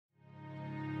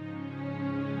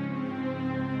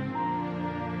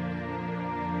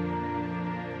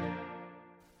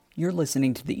You're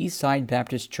listening to the Eastside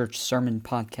Baptist Church Sermon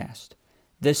Podcast.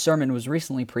 This sermon was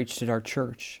recently preached at our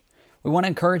church. We want to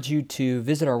encourage you to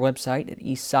visit our website at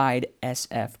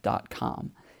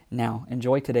eastsidesf.com. Now,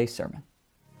 enjoy today's sermon.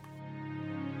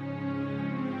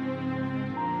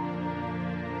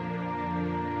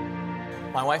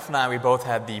 My wife and I, we both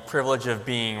had the privilege of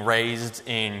being raised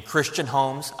in Christian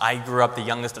homes. I grew up the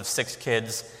youngest of 6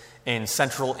 kids in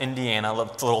central Indiana, a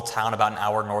little town about an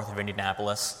hour north of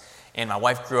Indianapolis. And my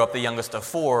wife grew up the youngest of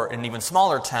 4 in an even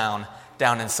smaller town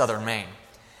down in southern Maine.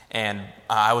 And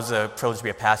I was privileged to be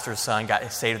a pastor's son, got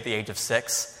saved at the age of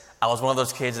 6. I was one of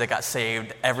those kids that got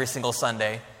saved every single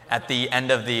Sunday at the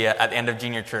end of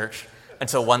junior church,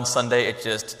 until one Sunday it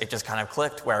just kind of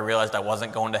clicked, where I realized I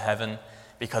wasn't going to heaven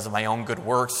because of my own good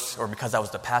works, or because I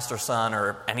was the pastor's son,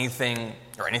 or anything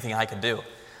I could do,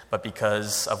 but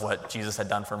because of what Jesus had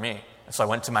done for me. And so I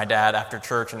went to my dad after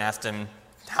church and asked him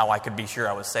how I could be sure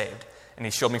I was saved. And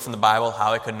he showed me from the Bible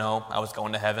how I could know I was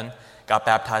going to heaven. Got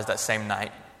baptized that same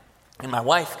night. And my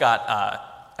wife got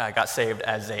saved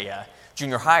as a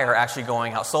junior higher, actually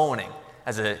going out soul winning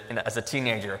as a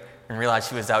teenager, and realized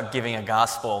she was out giving a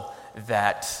gospel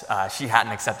that she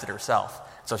hadn't accepted herself.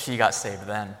 So she got saved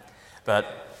then. But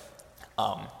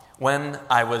when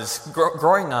I was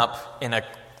growing up in a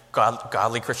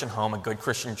godly Christian home, a good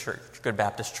Christian church, good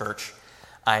Baptist church,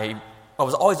 I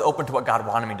was always open to what God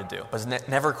wanted me to do, but was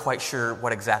never quite sure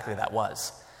what exactly that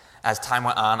was. As time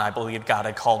went on, I believed God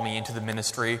had called me into the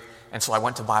ministry, and so I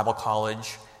went to Bible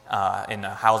college in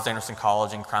Hyles-Anderson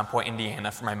College in Crown Point,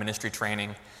 Indiana, for my ministry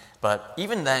training. But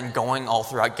even then, going all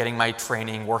throughout, getting my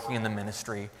training, working in the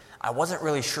ministry, I wasn't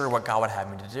really sure what God would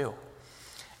have me to do.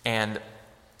 And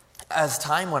as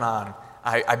time went on,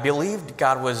 I believed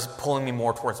God was pulling me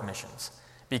more towards missions,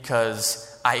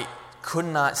 because I could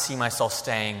not see myself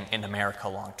staying in America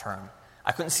long term.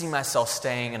 I couldn't see myself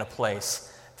staying in a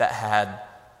place that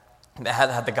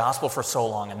had the gospel for so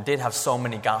long and did have so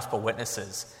many gospel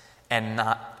witnesses, and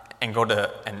I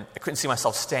couldn't see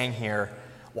myself staying here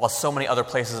while so many other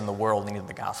places in the world needed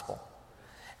the gospel.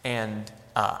 And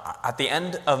at the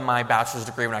end of my bachelor's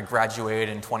degree, when I graduated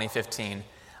in 2015,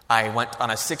 I went on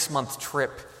a 6-month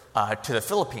trip to the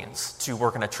Philippines to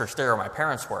work in a church there where my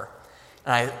parents were.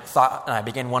 And I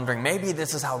began wondering, maybe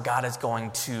this is how God is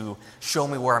going to show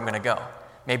me where I'm going to go.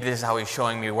 Maybe this is how He's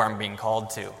showing me where I'm being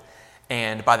called to.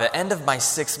 And by the end of my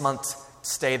 6-month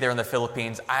stay there in the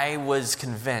Philippines, I was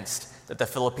convinced that the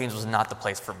Philippines was not the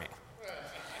place for me.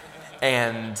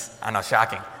 And I know,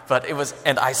 shocking, but it was.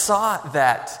 And I saw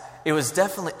that there was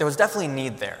definitely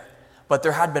need there, but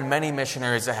there had been many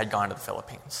missionaries that had gone to the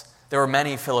Philippines. There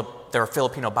were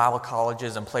Filipino Bible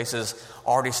colleges and places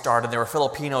already started. There were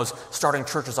Filipinos starting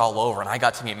churches all over, and I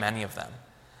got to meet many of them.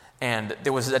 And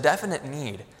there was a definite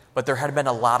need, but there had been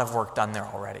a lot of work done there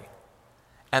already.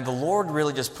 And the Lord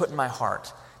really just put in my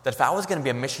heart that if I was going to be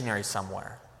a missionary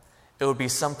somewhere, it would be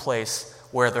someplace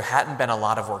where there hadn't been a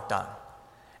lot of work done.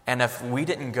 And if we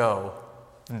didn't go,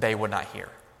 then they would not hear.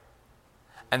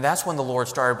 And that's when the Lord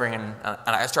started and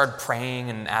I started praying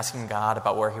and asking God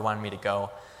about where He wanted me to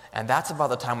go. And that's about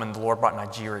the time when the Lord brought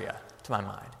Nigeria to my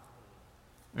mind.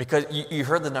 Because you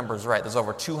heard the numbers right. There's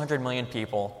over 200 million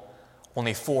people,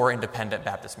 only 4 independent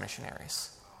Baptist missionaries.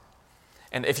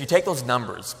 And if you take those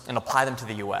numbers and apply them to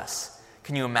the U.S.,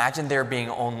 can you imagine there being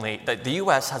the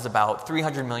U.S. has about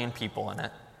 300 million people in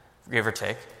it, give or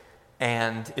take,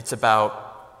 and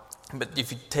but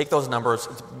if you take those numbers,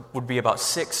 it would be about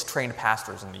 6 trained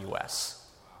pastors in the U.S.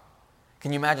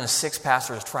 Can you imagine 6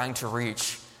 pastors trying to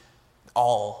reach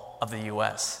all of the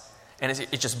U.S.? And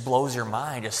it just blows your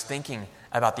mind just thinking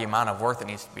about the amount of work that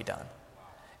needs to be done.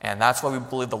 And that's why we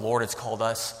believe the Lord has called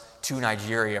us to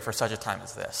Nigeria for such a time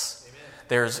as this. Amen.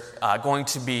 There's going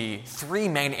to be 3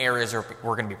 main areas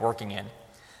we're going to be working in.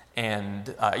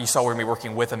 And you saw we're going to be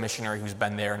working with a missionary who's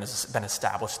been there and has been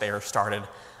established there, started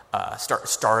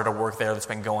a work there that's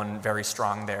been going very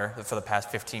strong there for the past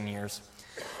 15 years.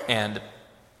 And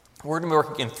we're going to be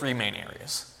working in 3 main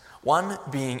areas. One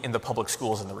being in the public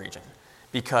schools in the region,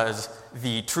 because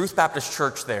the Truth Baptist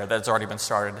Church there that's already been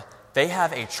started, they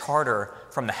have a charter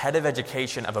from the head of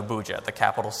education of Abuja, the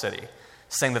capital city,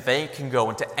 saying that they can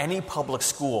go into any public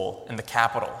school in the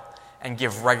capital and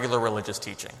give regular religious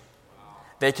teaching.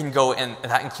 They can go, and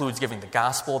that includes giving the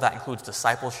gospel, that includes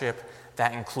discipleship,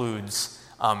 that includes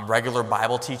regular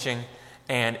Bible teaching,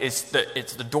 and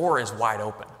the door is wide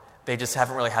open. They just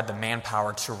haven't really had the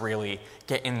manpower to really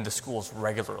get in the schools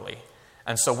regularly.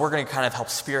 And so we're going to kind of help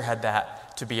spearhead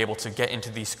that to be able to get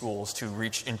into these schools, to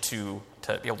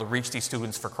be able to reach these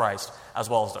students for Christ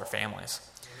as well as their families.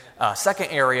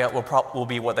 Second area will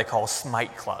be what they call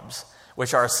SMITE clubs,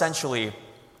 which are essentially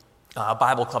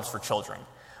Bible clubs for children,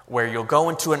 where you'll go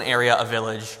into an area, a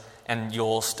village, and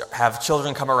you'll have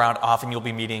children come around. Often you'll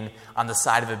be meeting on the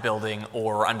side of a building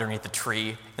or underneath a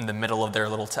tree in the middle of their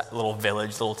little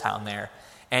village, little town there.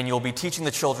 And you'll be teaching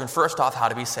the children, first off, how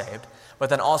to be saved, but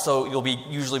then also you'll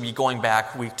usually be going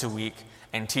back week to week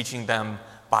and teaching them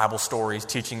Bible stories,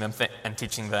 teaching them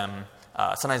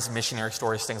sometimes missionary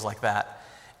stories, things like that.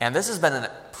 And this has been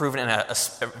proven in a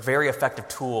very effective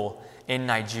tool in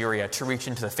Nigeria to reach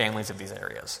into the families of these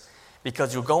areas.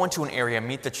 Because you'll go into an area,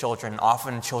 meet the children,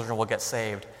 often children will get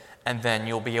saved, and then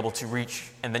you'll be able to reach,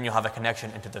 and then you'll have a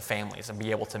connection into the families and be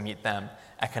able to meet them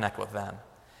and connect with them.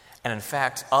 And in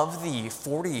fact, of the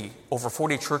over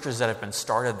 40 churches that have been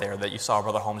started there that you saw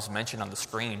Brother Holmes mention on the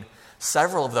screen,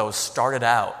 several of those started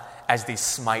out as these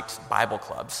Smite Bible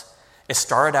clubs. It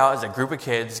started out as a group of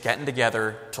kids getting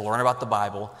together to learn about the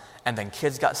Bible, and then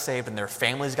kids got saved and their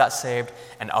families got saved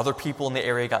and other people in the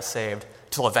area got saved,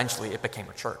 till eventually it became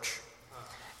a church.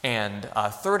 And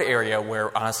a third area where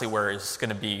is going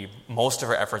to be most of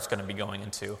our efforts going to be going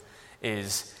into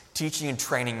is teaching and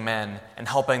training men and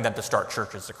helping them to start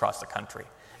churches across the country.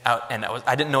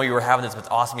 I didn't know you were having this, but it's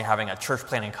awesome you're having a church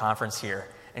planning conference here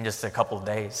in just a couple of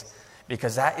days,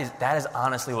 because that is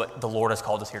honestly what the Lord has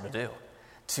called us here to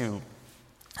do.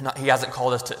 He hasn't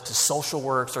called us to social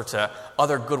works or to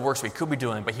other good works we could be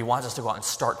doing, but He wants us to go out and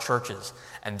start churches,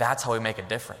 and that's how we make a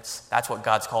difference. That's what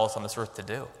God's called us on this earth to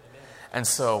do. And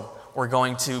so we're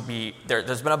going to be,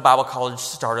 there's been a Bible college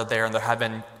started there, and there have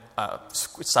been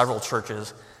several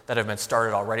churches that have been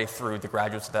started already through the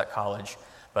graduates of that college.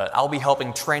 But I'll be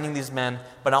helping training these men,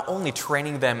 but not only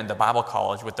training them in the Bible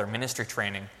college with their ministry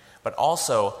training, but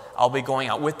also I'll be going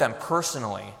out with them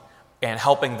personally and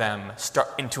helping them start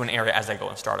into an area as they go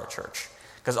and start a church.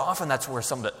 Because often that's where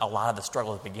a lot of the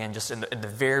struggles begin, just in the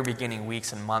very beginning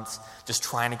weeks and months, just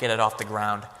trying to get it off the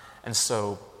ground. And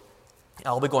so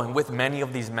I'll be going with many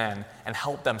of these men and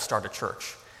help them start a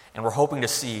church. And we're hoping to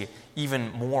see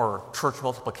even more church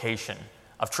multiplication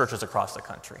of churches across the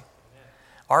country.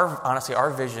 Our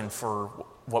vision for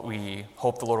what we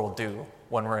hope the Lord will do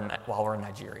while we're in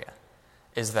Nigeria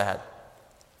is that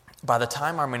by the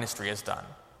time our ministry is done,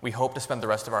 we hope to spend the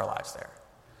rest of our lives there.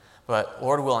 But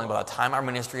Lord willing, by the time our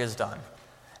ministry is done,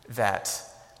 that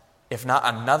if not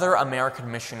another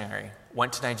American missionary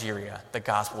went to Nigeria, the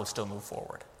gospel would still move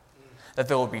forward. That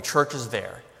there will be churches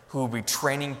there who will be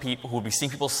training people, who will be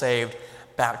seeing people saved,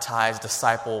 baptized,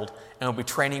 discipled, and will be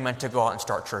training men to go out and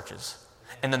start churches.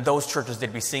 And then those churches,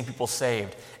 they'd be seeing people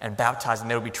saved and baptized,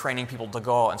 and they would be training people to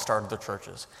go out and start other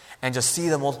churches. And just see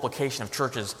the multiplication of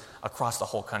churches across the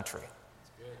whole country.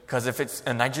 Because if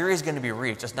Nigeria is going to be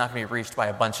reached, it's not going to be reached by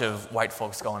a bunch of white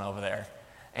folks going over there.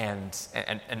 And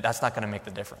that's not going to make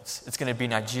the difference. It's going to be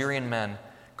Nigerian men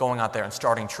going out there and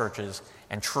starting churches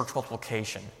and church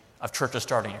multiplication of churches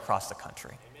starting across the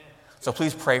country. Amen. So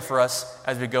please pray for us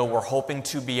as we go. We're hoping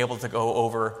to be able to go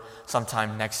over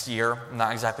sometime next year. I'm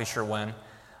not exactly sure when.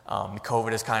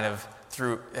 COVID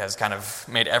has kind of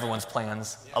made everyone's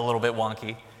plans a little bit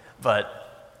wonky, but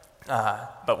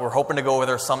we're hoping to go over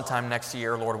there sometime next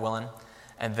year, Lord willing.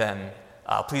 And then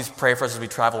please pray for us as we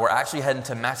travel. We're actually heading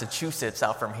to Massachusetts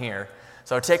out from here,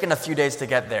 so it's taking a few days to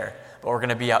get there, but we're going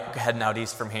to be heading out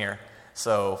east from here.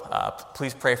 So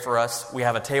please pray for us. We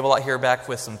have a table out here back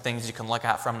with some things you can look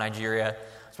at from Nigeria,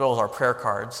 as well as our prayer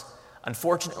cards.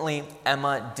 Unfortunately,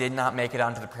 Emma did not make it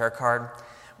onto the prayer card.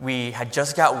 We had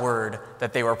just got word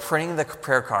that they were printing the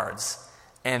prayer cards,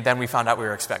 and then we found out we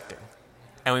were expecting.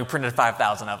 And we printed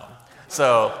 5,000 of them.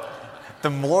 So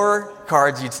the more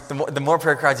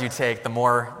prayer cards you take,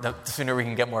 the sooner we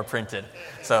can get more printed.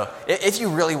 So if you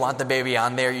really want the baby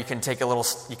on there, you can take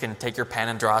your pen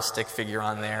and draw a stick figure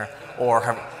on there.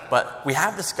 But we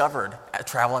have discovered,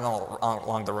 traveling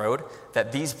along the road,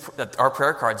 that our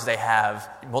prayer cards, they have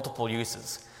multiple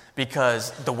uses.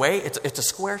 Because the way it's a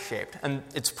square shaped, and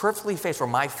it's perfectly faced where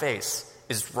my face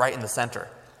is right in the center.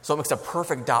 So it makes a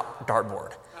perfect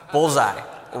dartboard. Bullseye,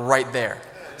 right there.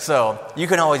 So you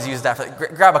can always use that.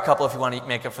 Grab a couple if you want to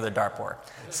make it for the dartboard.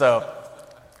 So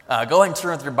go ahead and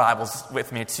turn with your Bibles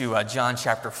with me to John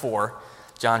chapter 4.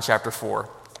 John chapter 4.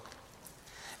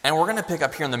 And we're going to pick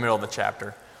up here in the middle of the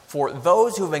chapter. For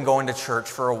those who have been going to church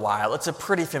for a while, it's a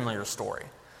pretty familiar story.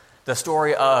 The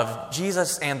story of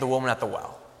Jesus and the woman at the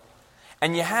well.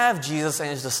 And you have Jesus and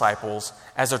his disciples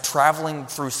as they're traveling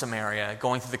through Samaria,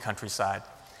 going through the countryside.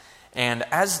 And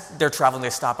as they're traveling,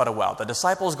 they stop at a well. The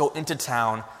disciples go into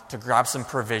town to grab some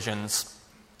provisions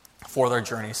for their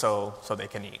journey so they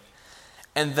can eat.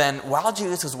 And then while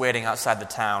Jesus is waiting outside the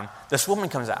town, this woman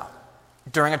comes out.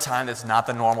 during a time that's not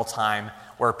the normal time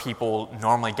where people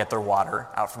normally get their water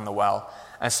out from the well.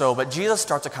 But Jesus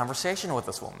starts a conversation with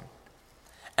this woman.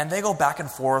 And they go back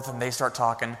and forth and they start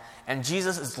talking. And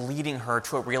Jesus is leading her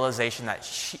to a realization that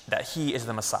he is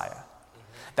the Messiah.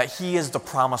 That he is the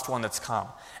promised one that's come.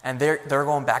 And they're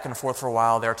going back and forth for a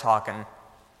while. They're talking.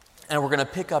 And we're going to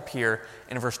pick up here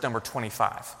in verse number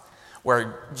 25,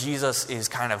 where Jesus is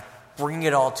kind of bringing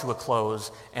it all to a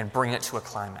close and bringing it to a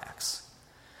climax.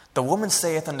 The woman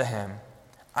saith unto him,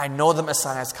 I know the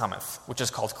Messiah cometh, which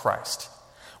is called Christ.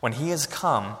 When he is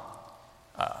come,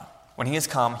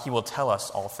 he will tell us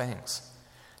all things.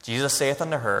 Jesus saith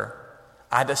unto her,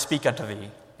 I that speak unto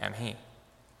thee am he.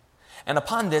 And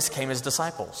upon this came his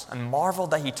disciples, and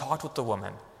marveled that he talked with the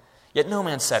woman. Yet no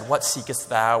man said, What seekest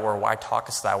thou, or why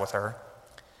talkest thou with her?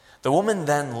 The woman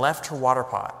then left her water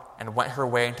pot, and went her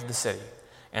way into the city,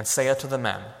 and saith to the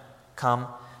men, Come,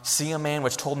 see a man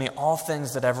which told me all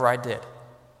things that ever I did.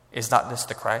 Is not this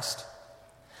the Christ?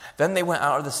 Then they went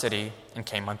out of the city, and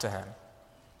came unto him.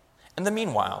 In the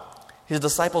meanwhile, his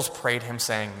disciples prayed him,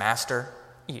 saying, Master,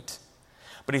 eat.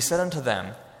 But he said unto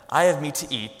them, I have meat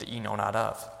to eat that ye know not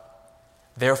of.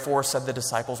 Therefore said the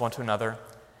disciples one to another,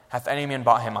 Hath any man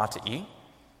bought him aught to eat?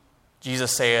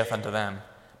 Jesus saith unto them,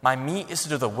 My meat is to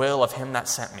do the will of him that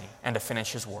sent me, and to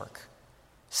finish his work.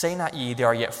 Say not ye, There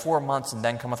are yet 4 months, and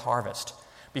then cometh harvest.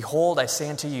 Behold, I say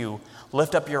unto you,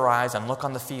 Lift up your eyes, and look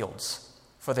on the fields,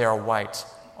 for they are white,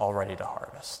 already to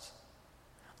harvest.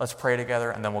 Let's pray together,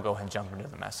 and then we'll go ahead and jump into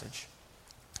the message.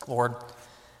 Lord,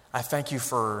 I thank you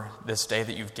for this day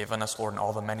that you've given us, Lord, and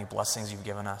all the many blessings you've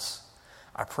given us.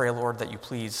 I pray, Lord, that you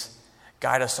please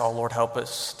guide us all, Lord. Help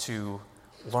us to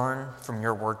learn from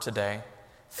your word today.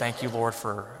 Thank you, Lord,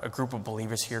 for a group of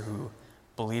believers here who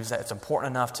believes that it's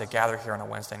important enough to gather here on a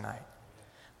Wednesday night.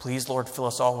 Please, Lord, fill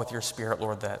us all with your spirit,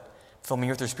 Lord, that fill me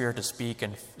with your spirit to speak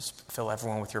and fill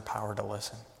everyone with your power to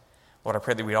listen. Lord, I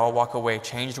pray that we all walk away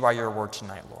changed by your word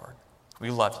tonight, Lord. We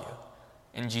love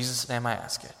you. In Jesus' name I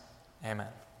ask it. Amen.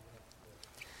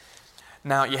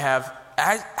 Now you have,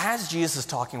 as Jesus is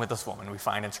talking with this woman, we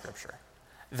find in Scripture,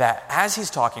 that as he's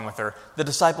talking with her, the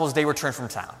disciples, they return from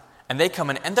town. And they come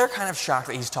in, and they're kind of shocked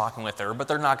that he's talking with her, but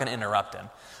they're not going to interrupt him.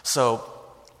 So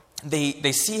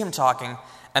they see him talking,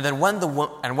 and then when the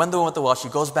woman at the well, she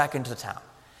goes back into the town.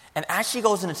 And as she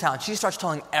goes into town, she starts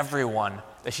telling everyone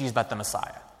that she's met the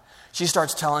Messiah. She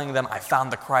starts telling them, I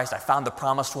found the Christ, I found the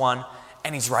promised one,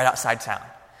 and he's right outside town.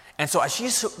 And so as she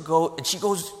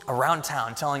goes around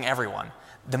town telling everyone,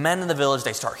 the men in the village,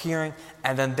 they start hearing,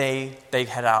 and then they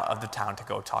head out of the town to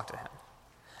go talk to him.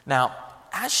 Now,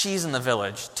 as she's in the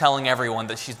village telling everyone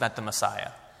that she's met the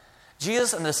Messiah,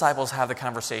 Jesus and the disciples have the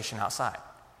conversation outside.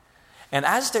 And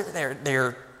as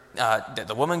the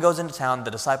woman goes into town,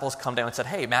 the disciples come down and said,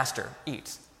 Hey, Master,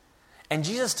 eat. And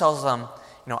Jesus tells them,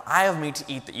 I have meat to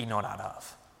eat that ye know not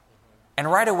of. And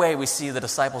right away we see the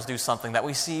disciples do something that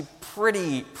we see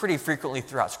pretty frequently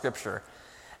throughout Scripture.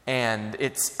 And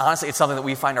it's something that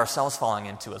we find ourselves falling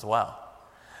into as well.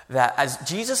 That as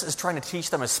Jesus is trying to teach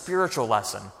them a spiritual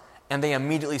lesson, and they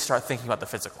immediately start thinking about the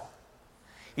physical.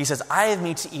 He says, I have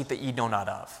meat to eat that ye know not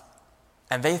of.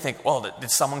 And they think, well, did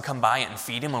someone come by and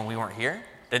feed him when we weren't here?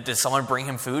 Did someone bring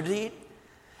him food to eat?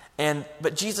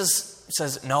 But Jesus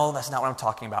says, no, that's not what I'm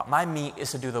talking about. My meat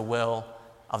is to do the will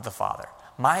of the Father.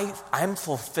 I'm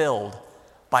fulfilled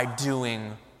by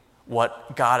doing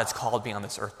what God has called me on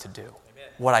this earth to do. Amen.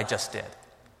 What I just did.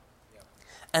 Yeah.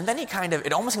 And then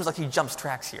it almost seems like he jumps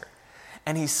tracks here.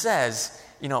 And he says,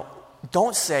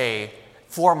 don't say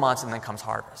 4 months and then comes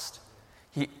harvest.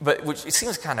 Which it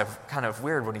seems kind of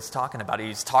weird when he's talking about it.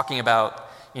 He's talking about,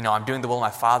 I'm doing the will of my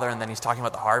Father, and then he's talking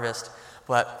about the harvest.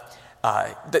 But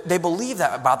they believe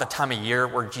that about the time of year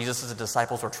where Jesus'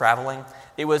 disciples were traveling,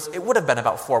 it would have been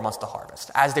about 4 months to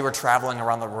harvest. As they were traveling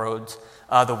around the roads,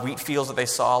 the wheat fields that they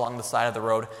saw along the side of the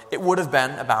road, it would have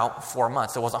been about 4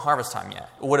 months. It wasn't harvest time yet.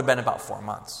 It would have been about 4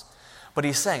 months. But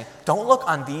he's saying, don't look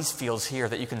on these fields here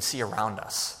that you can see around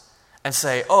us and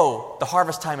say, oh, the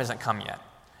harvest time isn't come yet.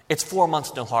 It's 4 months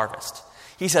until harvest.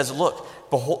 He says, look,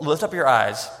 behold, lift up your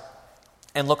eyes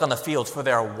and look on the fields, for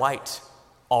they are white,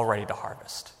 all ready to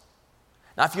harvest.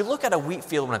 Now, if you look at a wheat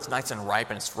field when it's nice and ripe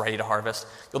and it's ready to harvest,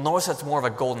 you'll notice it's more of a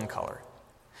golden color.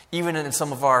 Even in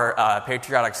some of our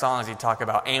patriotic songs, you talk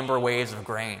about amber waves of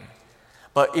grain.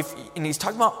 And he's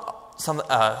talking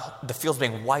about the fields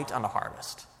being white on the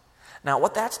harvest. Now,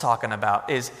 what that's talking about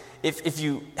is if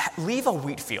you leave a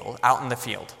wheat field out in the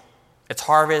field, it's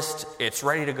harvest, it's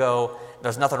ready to go,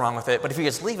 there's nothing wrong with it, but if you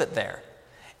just leave it there,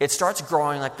 it starts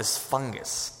growing like this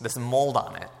fungus, this mold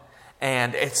on it,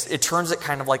 and it turns it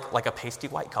kind of like a pasty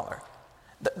white color.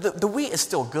 The wheat is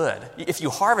still good. If you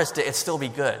harvest it, it'll still be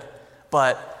good.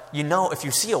 But you know, if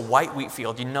you see a white wheat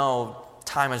field, you know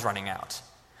time is running out.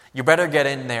 You better get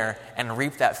in there and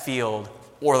reap that field,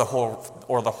 or the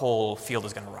whole field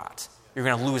is going to rot. You're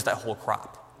going to lose that whole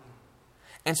crop.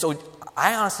 And so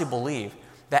I honestly believe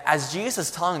that as Jesus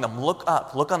is telling them, look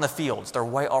up, look on the fields, they're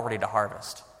white already to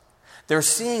harvest. They're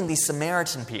seeing these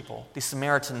Samaritan people, these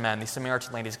Samaritan men, these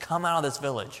Samaritan ladies come out of this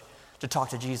village to talk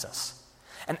to Jesus.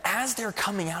 And as they're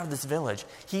coming out of this village,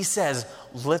 he says,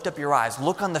 lift up your eyes,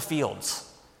 look on the fields.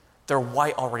 They're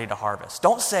white already to harvest.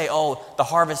 Don't say, oh, the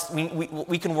harvest,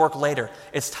 we can work later.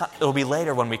 It'll be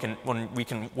later when we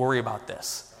can worry about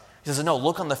this. He says, no,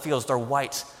 look on the fields, they're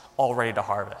white already to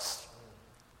harvest.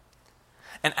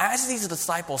 And as these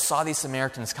disciples saw these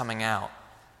Samaritans coming out,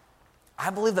 I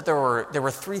believe that there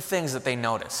were three things that they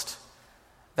noticed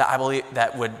that I believe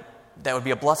that would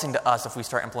be a blessing to us if we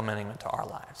start implementing into our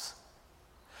lives.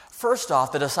 First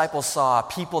off, the disciples saw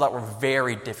people that were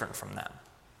very different from them.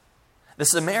 The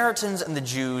Samaritans and the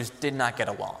Jews did not get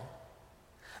along.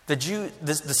 The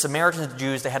Samaritans and the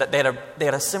Jews, they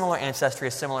had a similar ancestry,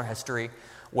 a similar history,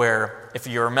 where if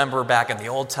you remember back in the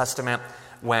Old Testament,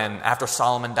 when after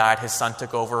Solomon died, his son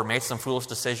took over, made some foolish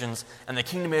decisions, and the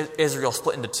kingdom of Israel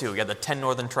split into two. You had the 10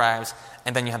 northern tribes,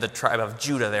 and then you had the tribe of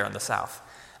Judah there in the south.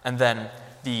 And then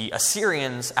the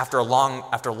Assyrians, after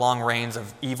long reigns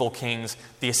of evil kings,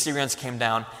 the Assyrians came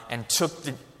down and took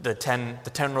the 10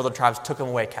 northern tribes, took them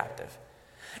away captive.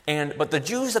 But the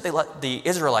Jews the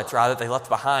Israelites left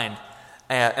behind,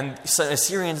 and so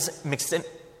Assyrians mixed in.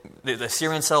 The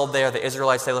Assyrians settled there, the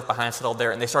Israelites they left behind settled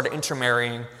there, and they started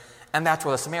intermarrying, and that's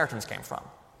where the Samaritans came from.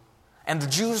 And the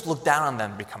Jews looked down on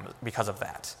them because of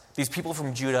that. These people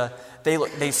from Judah,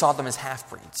 they saw them as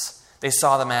half-breeds. They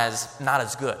saw them as not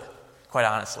as good, quite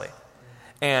honestly.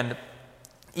 And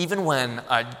even when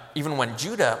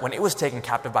Judah, when it was taken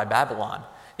captive by Babylon,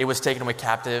 it was taken away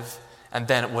captive, and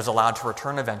then it was allowed to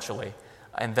return eventually.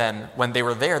 And then when they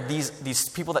were there, these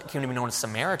people that came to be known as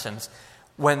Samaritans,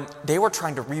 when they were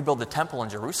trying to rebuild the temple in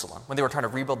Jerusalem, when they were trying to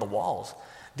rebuild the walls,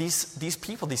 these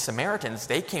people, these Samaritans,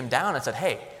 they came down and said,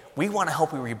 hey, we want to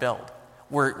help you rebuild.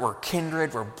 We're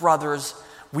kindred, we're brothers,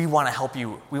 we want to help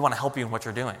you in what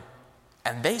you're doing.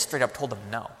 And they straight up told them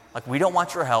no. Like, we don't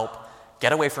want your help.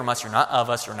 Get away from us. You're not of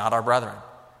us. You're not our brethren.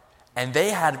 And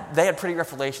they had pretty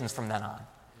rough relations from then on.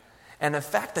 And in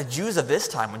fact, the Jews of this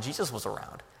time, when Jesus was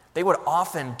around, they would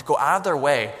often go out of their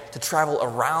way to travel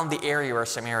around the area where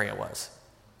Samaria was,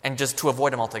 and just to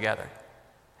avoid them altogether.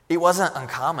 It wasn't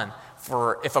uncommon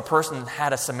for if a person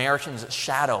had a Samaritan's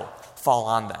shadow fall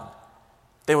on them,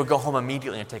 they would go home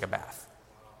immediately and take a bath.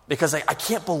 Because I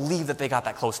can't believe that they got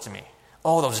that close to me.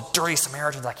 Oh, those dirty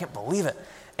Samaritans, I can't believe it.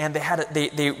 And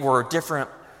they were different.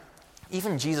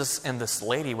 Even Jesus and this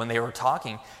lady, when they were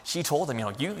talking, she told them,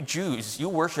 you Jews, you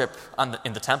worship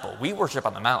in the temple. We worship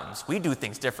on the mountains. We do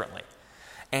things differently.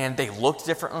 And they looked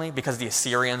differently because the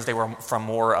Assyrians, they were from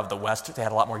more of the west. They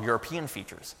had a lot more European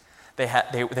features.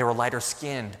 They were lighter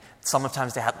skinned.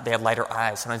 Sometimes they had lighter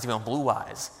eyes, sometimes even blue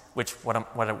eyes, which what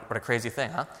a crazy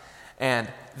thing, huh?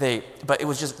 But it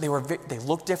was just, they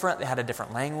looked different, they had a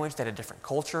different language, they had a different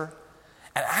culture.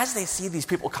 And as they see these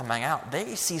people coming out,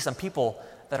 they see some people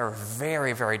that are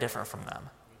very, very different from them.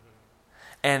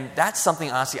 And that's something,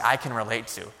 honestly, I can relate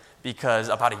to, because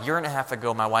about a year and a half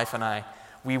ago, my wife and I,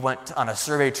 we went on a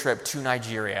survey trip to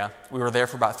Nigeria. We were there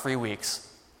for about 3 weeks.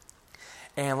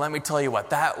 And let me tell you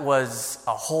what, that was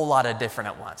a whole lot of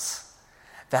different at once.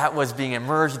 That was being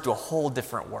immersed into a whole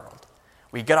different world.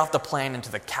 We get off the plane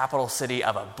into the capital city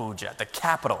of Abuja, the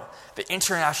capital, the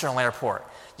international airport.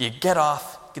 You get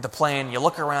off, get the plane, you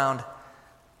look around,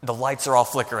 the lights are all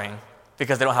flickering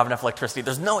because they don't have enough electricity.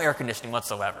 There's no air conditioning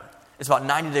whatsoever. It's about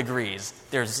 90 degrees.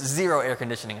 There's zero air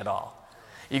conditioning at all.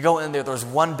 You go in there, there's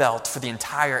one belt for the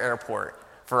entire airport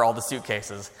for all the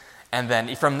suitcases. And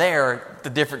then from there, the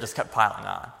difference just kept piling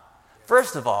on.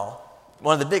 First of all,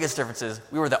 one of the biggest differences,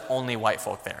 we were the only white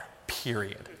folk there,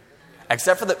 period.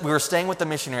 Except for we were staying with the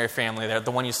missionary family there,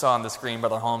 the one you saw on the screen,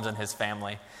 Brother Holmes and his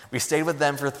family. We stayed with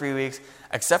them for 3 weeks.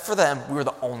 Except for them, we were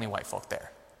the only white folk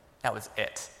there. That was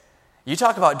it. You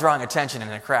talk about drawing attention in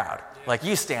a crowd. Like,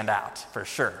 you stand out, for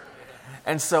sure.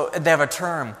 And so they have a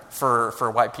term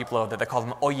for white people over there. They call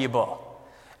them Oyibo.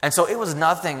 And so it was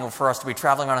nothing for us to be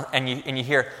traveling around and you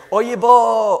hear,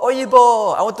 Oyibo,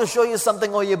 Oyibo, I want to show you something,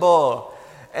 Oyibo.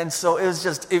 And so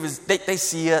they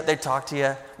see you, they talk to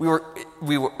you.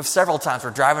 We were several times,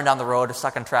 we're driving down the road,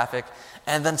 stuck in traffic,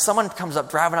 and then someone comes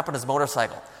up, driving up on his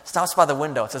motorcycle, stops by the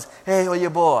window and says, hey,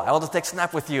 Oyibo, I want to take a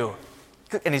snap with you.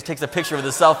 And he takes a picture with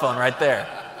his cell phone right there.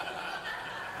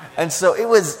 And so it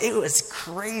was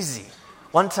crazy.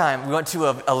 One time, we went to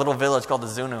a little village called the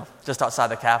Zunu, just outside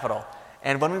the capital.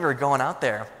 And when we were going out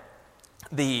there,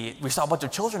 we saw a bunch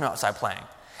of children outside playing.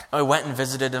 And we went and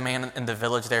visited a man in the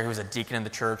village there who was a deacon in the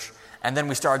church. And then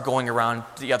we started going around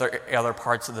the other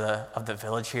parts of the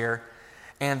village here.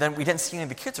 And then we didn't see any of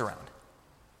the kids around.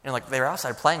 And like, they were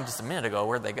outside playing just a minute ago.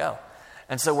 Where'd they go?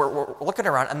 And so we're looking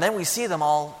around, and then we see them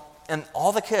all, and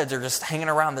all the kids are just hanging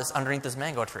around underneath this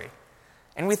mango tree.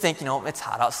 And we think, it's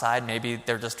hot outside. Maybe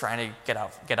they're just trying to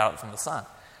get out from the sun.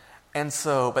 And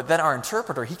so, but then our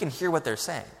interpreter, he can hear what they're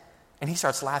saying. And he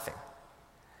starts laughing.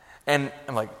 And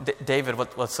I'm like, David,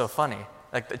 what's so funny?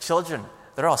 Like, the children,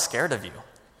 they're all scared of you.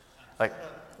 Like,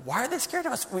 why are they scared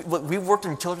of us? We've worked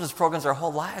in children's programs our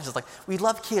whole lives. It's like, we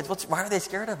love kids. Why are they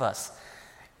scared of us?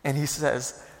 And he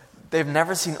says, they've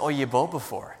never seen Oyibo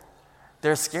before.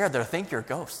 They're scared. They think you're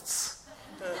ghosts.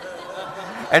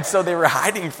 And so they were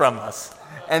hiding from us.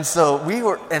 And so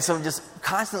just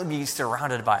constantly being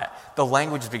surrounded by it. The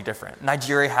language is big different.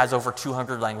 Nigeria has over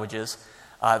 200 languages.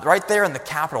 Right there in the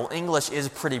capital, English is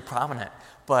pretty prominent.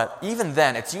 But even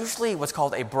then, it's usually what's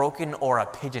called a broken or a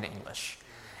pidgin English.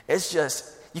 It's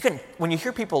just, when you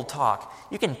hear people talk,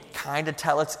 you can kind of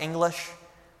tell it's English,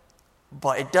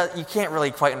 but you can't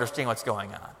really quite understand what's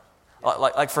going on.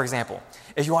 Like for example,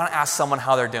 if you want to ask someone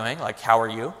how they're doing, like, how are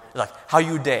you? It's like, how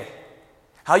you day?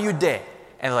 How you day?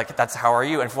 And like, that's how are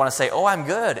you? And if you want to say, oh, I'm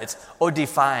good, it's odi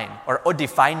fine or odi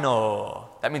fino.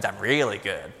 That means I'm really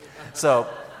good. So,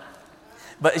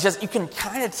 but it's just, you can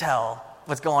kind of tell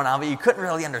what's going on, but you couldn't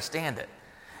really understand it.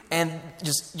 And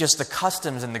just the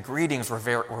customs and the greetings were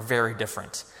very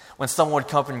different. When someone would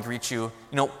come up and greet you,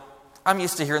 I'm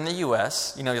used to here in the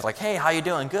U.S., he's like, hey, how you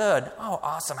doing? Good. Oh,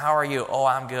 awesome. How are you? Oh,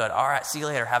 I'm good. All right, see you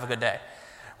later. Have a good day.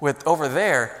 Over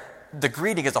there, the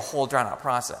greeting is a whole drawn-out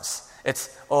process.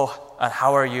 It's,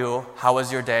 how are you? How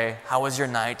was your day? How was your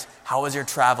night? How was your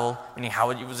travel? Meaning,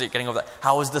 how was it getting over that?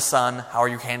 How was the sun? How are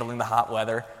you handling the hot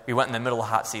weather? We went in the middle of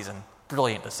hot season.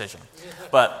 Brilliant decision.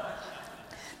 But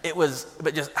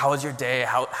just, how was your day?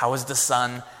 How was the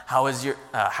sun? How was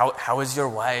your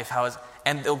wife?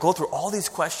 And they'll go through all these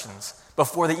questions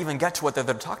before they even get to what they're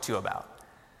there to talk to you about.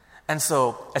 And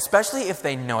so, especially if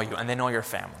they know you and they know your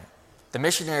family. The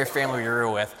missionary family we were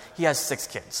with, he has 6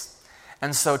 kids.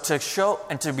 And so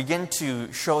to begin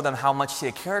to show them how much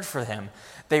he cared for him,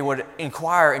 they would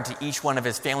inquire into each one of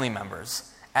his family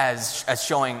members as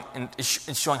showing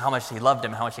how much he loved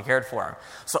him, how much he cared for him.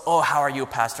 So, how are you,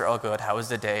 Pastor? Oh, good. How was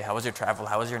the day? How was your travel?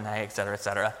 How was your night? Et cetera, et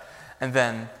cetera. And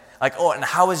then, and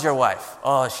how is your wife?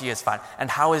 Oh, she is fine. And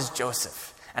how is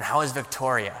Joseph? And how is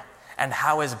Victoria? And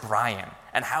how is Brian?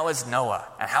 And how is Noah?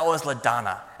 And how is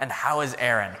LaDonna? And how is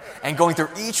Aaron? And going through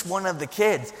each one of the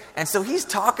kids. And so he's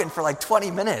talking for like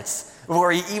 20 minutes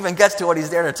before he even gets to what he's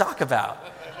there to talk about.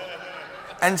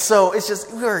 And so it's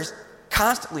just, we were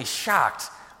constantly shocked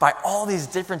by all these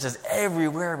differences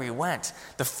everywhere we went.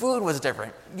 The food was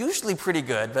different, usually pretty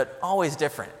good, but always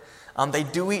different. They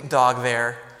do eat dog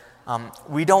there.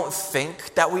 We don't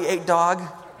think that we ate dog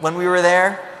when we were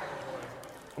there.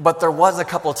 But there was a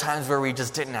couple of times where we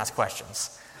just didn't ask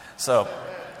questions. So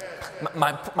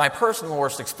my personal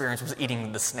worst experience was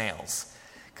eating the snails,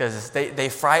 because they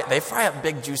fry up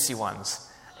big juicy ones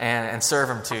and serve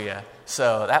them to you.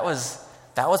 So that was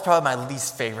probably my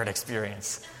least favorite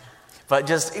experience. But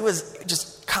it was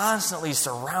just constantly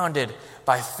surrounded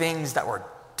by things that were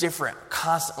different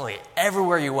constantly.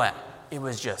 Everywhere you went, it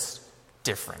was just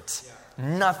different.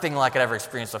 Nothing like I'd ever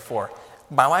experienced before.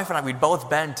 My wife and I, we'd both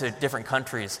been to different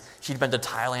countries. She'd been to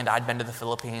Thailand, I'd been to the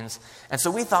Philippines. And so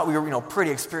we thought we were,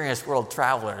 pretty experienced world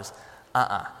travelers.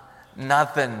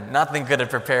 Nothing could have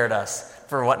prepared us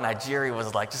for what Nigeria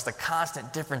was like, just the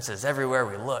constant differences everywhere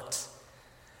we looked.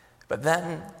 But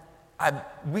then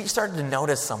we started to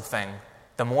notice something.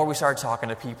 The more we started talking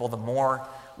to people, the more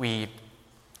we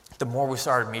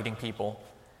started meeting people.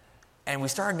 And we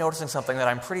started noticing something that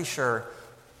I'm pretty sure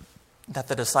that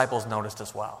the disciples noticed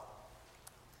as well.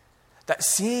 That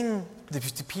seeing the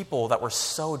people that were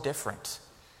so different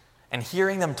and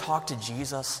hearing them talk to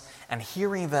Jesus and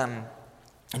hearing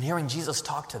Jesus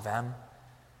talk to them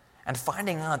and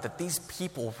finding out that these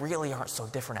people really aren't so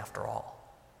different after all.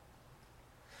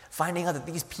 Finding out that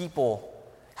these people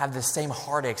have the same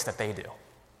heartaches that they do.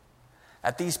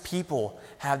 That these people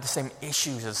have the same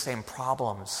issues, the same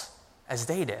problems as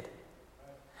they did.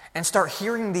 And start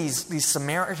hearing these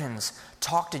Samaritans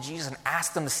talk to Jesus and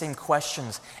ask them the same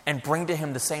questions and bring to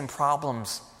him the same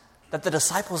problems that the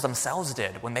disciples themselves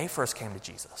did when they first came to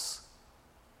Jesus.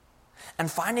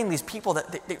 And finding these people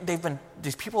that they've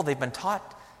been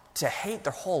taught to hate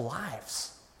their whole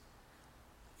lives.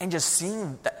 And just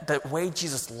seeing the way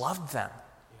Jesus loved them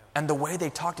and the way they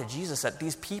talked to Jesus, that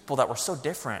these people that were so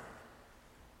different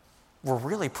were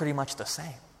really pretty much the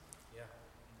same. Yeah.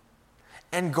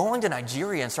 And going to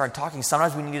Nigeria and started talking,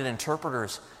 sometimes we needed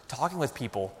interpreters talking with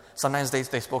people. Sometimes they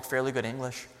spoke fairly good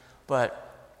English.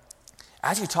 But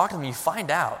as you talk to them, you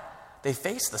find out they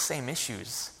face the same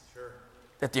issues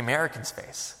that the Americans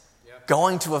face. Yeah.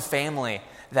 Going to a family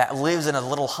that lives in a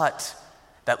little hut,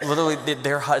 that literally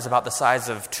their hut is about the size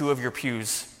of 2 of your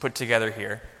pews put together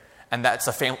here. And that's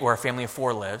where a family of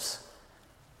 4 lives.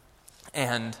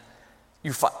 And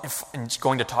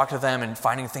going to talk to them and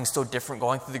finding things so different,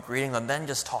 going through the greeting, and then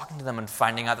just talking to them and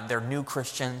finding out that they're new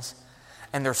Christians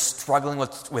and they're struggling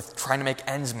with trying to make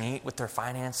ends meet with their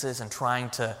finances and trying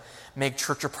to make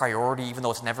church a priority even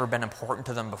though it's never been important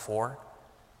to them before.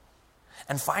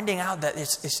 And finding out that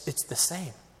it's the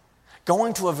same.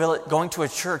 Going to a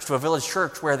village church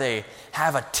where they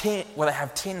have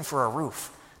tin for a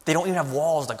roof. They don't even have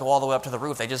walls that go all the way up to the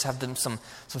roof. They just have some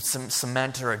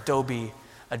cement or adobe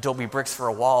bricks for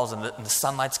walls, and the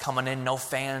sunlight's coming in, no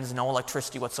fans, no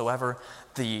electricity whatsoever.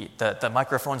 The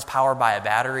microphone's powered by a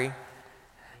battery.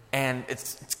 And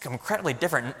it's incredibly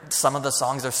different. Some of the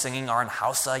songs they're singing are in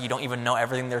Hausa. You don't even know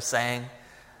everything they're saying.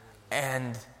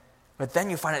 But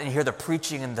then you find out and you hear the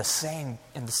preaching in the same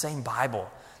Bible,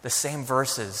 the same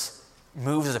verses,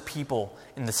 moves as a people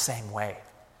in the same way.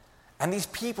 And these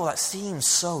people that seem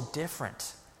so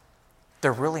different,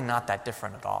 they're really not that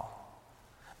different at all.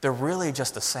 They're really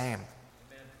just the same.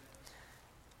 Amen.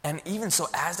 And even so,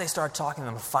 as they started talking to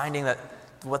them, finding that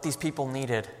what these people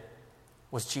needed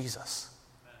was Jesus.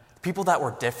 People that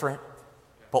were different,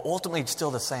 but ultimately still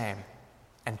the same.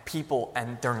 And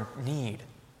their need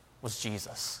was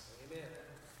Jesus. Amen.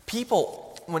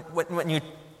 People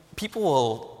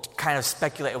will kind of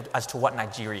speculate as to what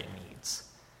Nigeria needs.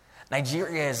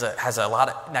 Nigeria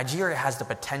has the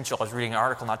potential, I was reading an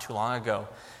article not too long ago,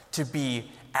 to be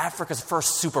Africa's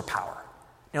first superpower.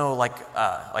 You know,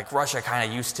 like Russia kind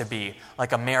of used to be,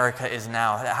 like America is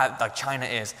now, like China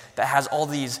is, that has all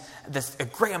a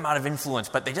great amount of influence,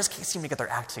 but they just can't seem to get their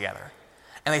act together.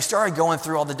 And they started going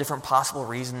through all the different possible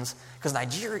reasons, because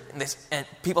Nigeria, and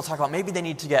people talk about maybe they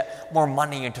need to get more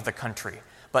money into the country,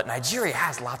 but Nigeria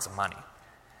has lots of money.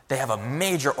 They have a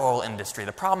major oil industry.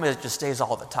 The problem is it just stays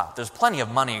all at the top. There's plenty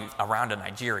of money around in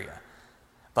Nigeria,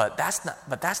 but that's not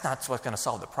what's going to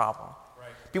solve the problem.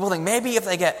 People think maybe if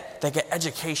they get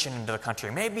education into the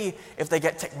country, maybe if they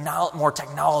get more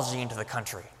technology into the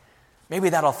country, maybe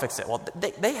that'll fix it. Well,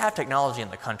 they have technology in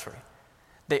the country.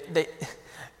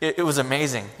 It was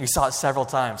amazing. You saw it several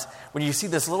times. When you see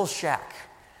this little shack,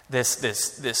 this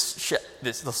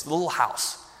little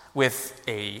house with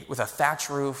a thatch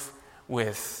roof,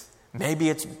 with maybe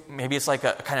it's like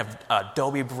a kind of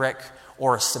adobe brick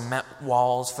or cement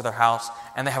walls for their house,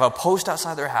 and they have a post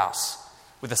outside their house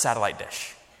with a satellite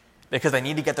dish, because they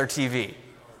need to get their TV.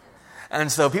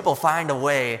 And so people find a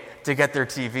way to get their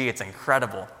TV. It's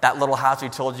incredible. That little house we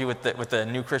told you with the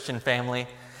new Christian family,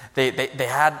 they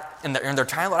had, in their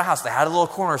tiny little house, they had a little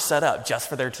corner set up just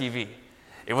for their TV.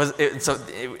 It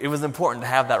was important to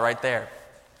have that right there.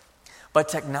 But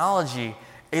technology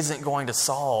isn't going to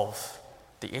solve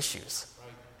the issues.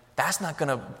 That's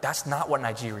not what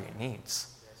Nigeria needs.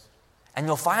 And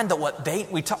you'll find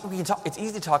that it's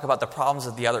easy to talk about the problems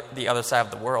of the other side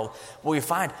of the world, but we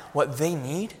find what they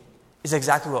need is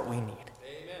exactly what we need.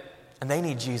 Amen. And they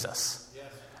need Jesus. Yes.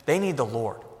 They need the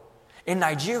Lord. In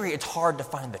Nigeria, it's hard to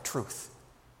find the truth.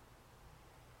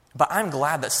 But I'm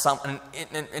glad that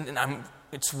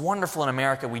it's wonderful in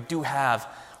America.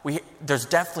 There's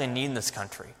definitely a need in this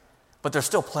country, but there's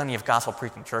still plenty of gospel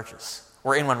preaching churches.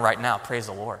 We're in one right now, praise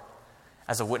the Lord,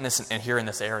 as a witness and here in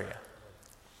this area.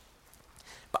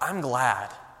 But I'm glad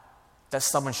that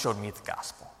someone showed me the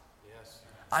gospel. Yes.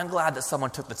 I'm glad that someone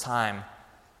took the time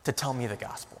to tell me the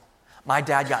gospel. My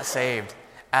dad got saved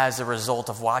as a result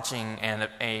of watching an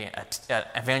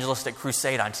evangelistic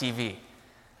crusade on TV.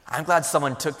 I'm glad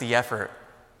someone took the effort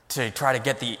to try to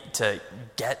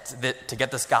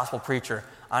get this gospel preacher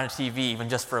on a TV, even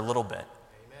just for a little bit.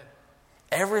 Amen.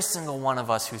 Every single one of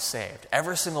us who's saved,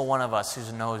 every single one of us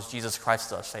who knows Jesus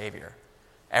Christ as our Savior,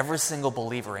 every single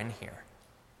believer in here,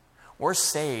 we're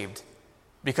saved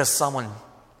because someone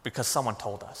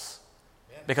told us.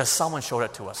 Because someone showed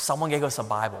it to us. Someone gave us a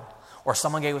Bible, or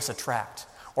someone gave us a tract,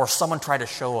 or someone tried to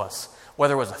show us,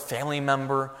 whether it was a family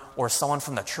member or someone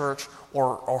from the church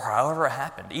or however it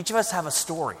happened. Each of us have a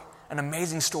story, an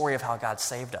amazing story of how God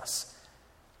saved us.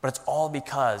 But it's all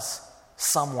because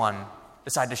someone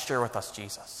decided to share with us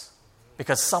Jesus.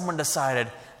 Because someone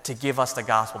decided to give us the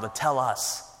gospel, to tell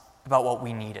us about what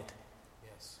we needed.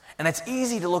 And it's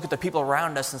easy to look at the people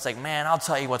around us and say, man, I'll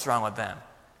tell you what's wrong with them.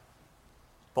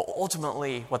 But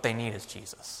ultimately, what they need is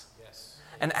Jesus. Yes.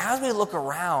 And as we look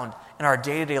around in our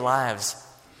day-to-day lives,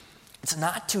 it's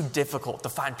not too difficult to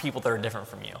find people that are different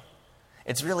from you.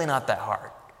 It's really not that hard.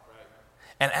 Right.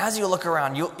 And as you look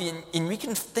around, you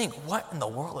can think, what in the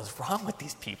world is wrong with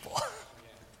these people?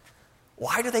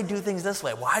 Why do they do things this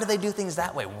way? Why do they do things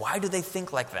that way? Why do they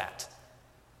think like that?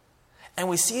 And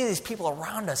we see these people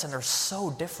around us, and they're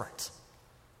so different.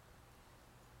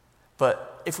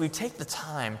 But if we take the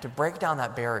time to break down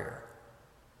that barrier,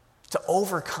 to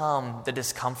overcome the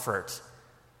discomfort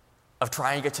of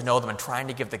trying to get to know them and trying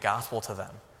to give the gospel to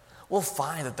them, we'll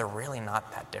find that they're really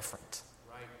not that different.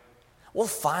 Right. We'll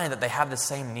find that they have the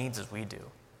same needs as we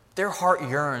do. Their heart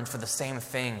yearns for the same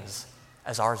things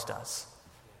as ours does.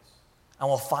 And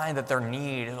we'll find that their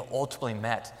need is ultimately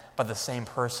met by the same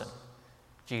person,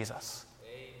 Jesus.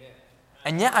 Amen.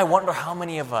 And yet I wonder how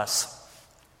many of us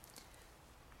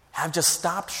have just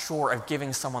stopped short of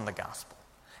giving someone the gospel,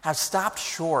 have stopped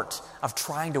short of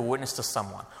trying to witness to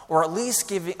someone, or at least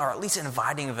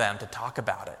inviting them to talk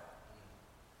about it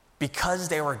because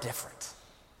they were different.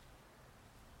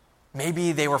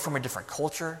 Maybe they were from a different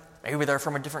culture, maybe they're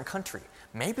from a different country,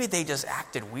 maybe they just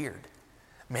acted weird.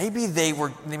 Maybe they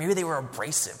were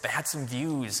abrasive. They had some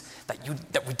views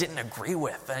that we didn't agree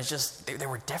with, and it's just they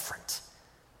were different.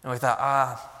 And we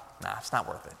thought, it's not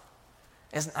worth it.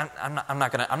 I'm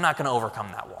not going to overcome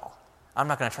that wall. I'm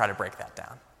not going to try to break that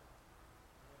down.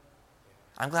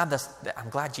 I'm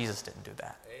glad Jesus didn't do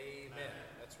that. Amen.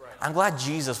 That's right. I'm glad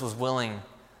Jesus was willing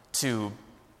to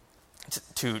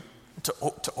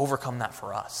overcome that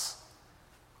for us.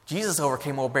 Jesus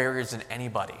overcame more barriers than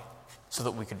anybody so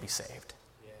that we could be saved.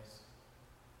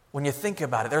 When you think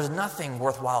about it, there's nothing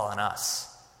worthwhile in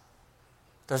us.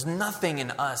 There's nothing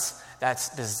in us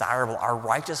that's desirable. Our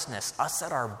righteousness, us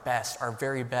at our best, our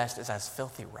very best, is as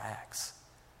filthy rags.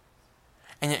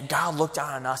 And yet God looked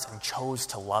down on us and chose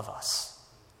to love us.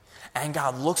 And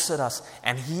God looks at us,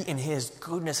 and He, in His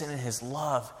goodness and in His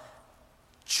love,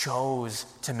 chose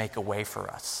to make a way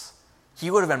for us. He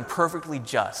would have been perfectly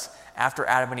just after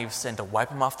Adam and Eve sinned to wipe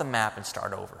them off the map and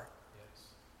start over.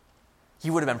 He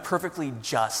would have been perfectly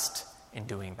just in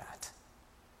doing that.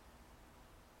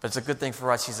 But it's a good thing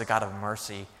for us. He's a God of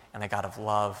mercy and a God of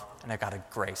love and a God of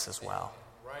grace as well.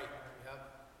 Right.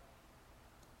 Yep.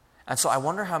 And so I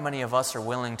wonder how many of us are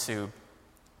willing to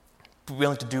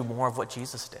do more of what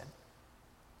Jesus did.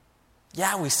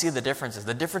 Yeah, we see the differences.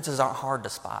 The differences aren't hard to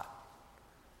spot.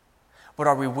 But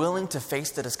are we willing to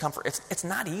face the discomfort? It's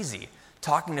not easy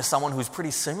talking to someone who's pretty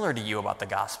similar to you about the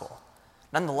gospel.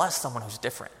 Nonetheless, someone who's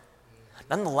different.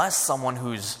 Nonetheless, someone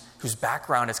whose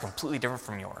background is completely different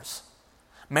from yours.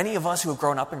 Many of us who have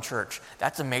grown up in church,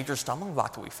 that's a major stumbling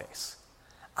block that we face.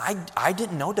 I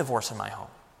didn't know divorce in my home.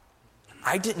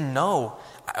 I didn't know.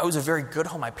 It was a very good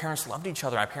home. My parents loved each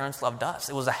other. My parents loved us.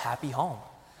 It was a happy home.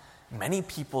 Many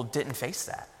people didn't face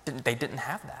that. They didn't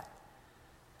have that.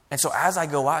 And so as I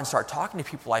go out and start talking to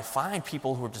people, I find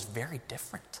people who are just very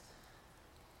different,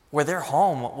 where their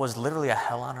home was literally a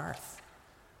hell on earth,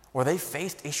 where they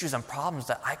faced issues and problems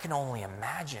that I can only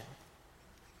imagine.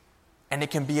 And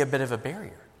it can be a bit of a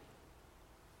barrier.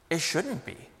 It shouldn't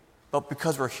be, but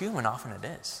because we're human, often it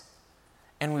is.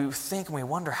 And we think and we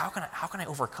wonder, how can I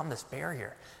overcome this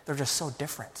barrier? They're just so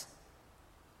different.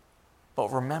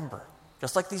 But remember,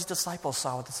 just like these disciples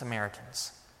saw with the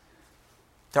Samaritans,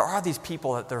 there are these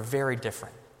people that they're very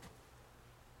different.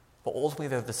 But ultimately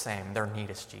they're the same. Their need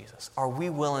is Jesus. Are we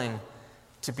willing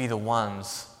to be the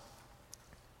ones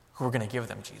who are going to give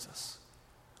them Jesus?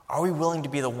 Are we willing to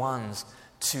be the ones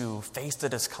to face the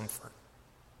discomfort,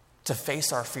 to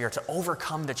face our fear, to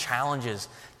overcome the challenges,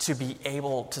 to be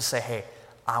able to say, hey,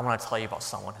 I want to tell you about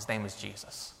someone. His name is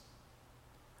Jesus.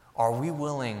 Are we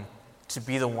willing to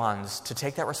be the ones to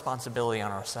take that responsibility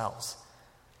on ourselves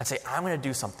and say, I'm going to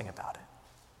do something about it?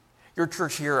 Your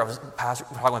church here, I was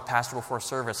talking with Pastor before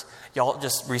service, y'all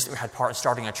just recently had part in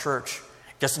starting a church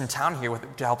just in town here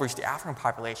to help reach the African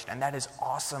population, and that is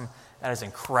awesome. That is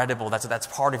incredible. That's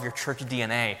part of your church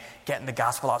DNA, getting the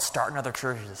gospel out, starting other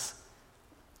churches.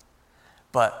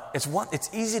 But it's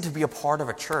easy to be a part of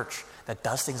a church that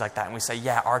does things like that, and we say,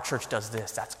 yeah, our church does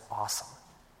this. That's awesome.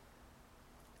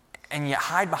 And yet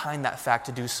hide behind that fact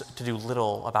to do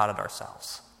little about it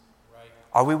ourselves. Right.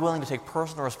 Are we willing to take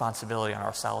personal responsibility on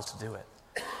ourselves to do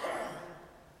it?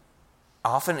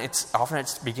 Often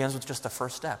it begins with just the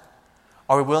first step.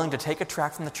 Are we willing to take a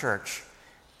tract from the church?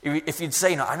 If you'd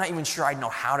say, I'm not even sure I'd know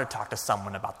how to talk to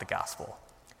someone about the gospel.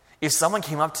 If someone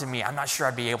came up to me, I'm not sure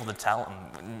I'd be able to tell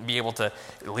them, be able to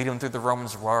lead them through the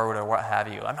Romans road or what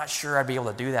have you. I'm not sure I'd be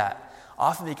able to do that.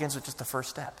 Often it begins with just the first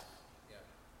step. Yeah.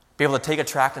 Be able to take a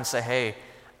tract and say, hey,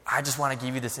 I just want to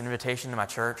give you this invitation to my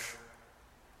church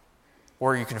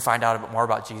where you can find out a bit more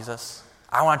about Jesus.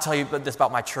 I want to tell you this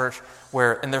about my church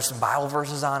and there's some Bible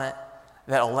verses on it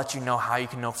that'll let you know how you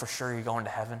can know for sure you're going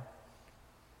to heaven.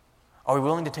 Are we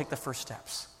willing to take the first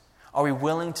steps? Are we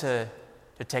willing to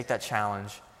take that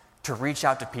challenge to reach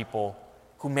out to people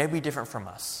who may be different from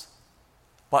us,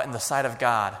 but in the sight of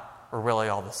God, we're really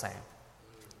all the same?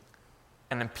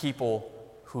 And then people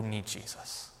who need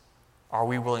Jesus. Are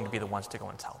we willing to be the ones to go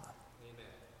and tell them? Amen.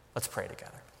 Let's pray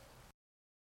together.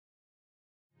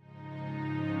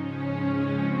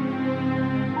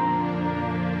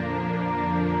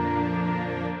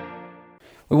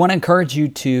 We want to encourage you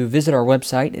to visit our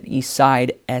website at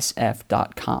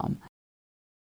eastsidesf.com.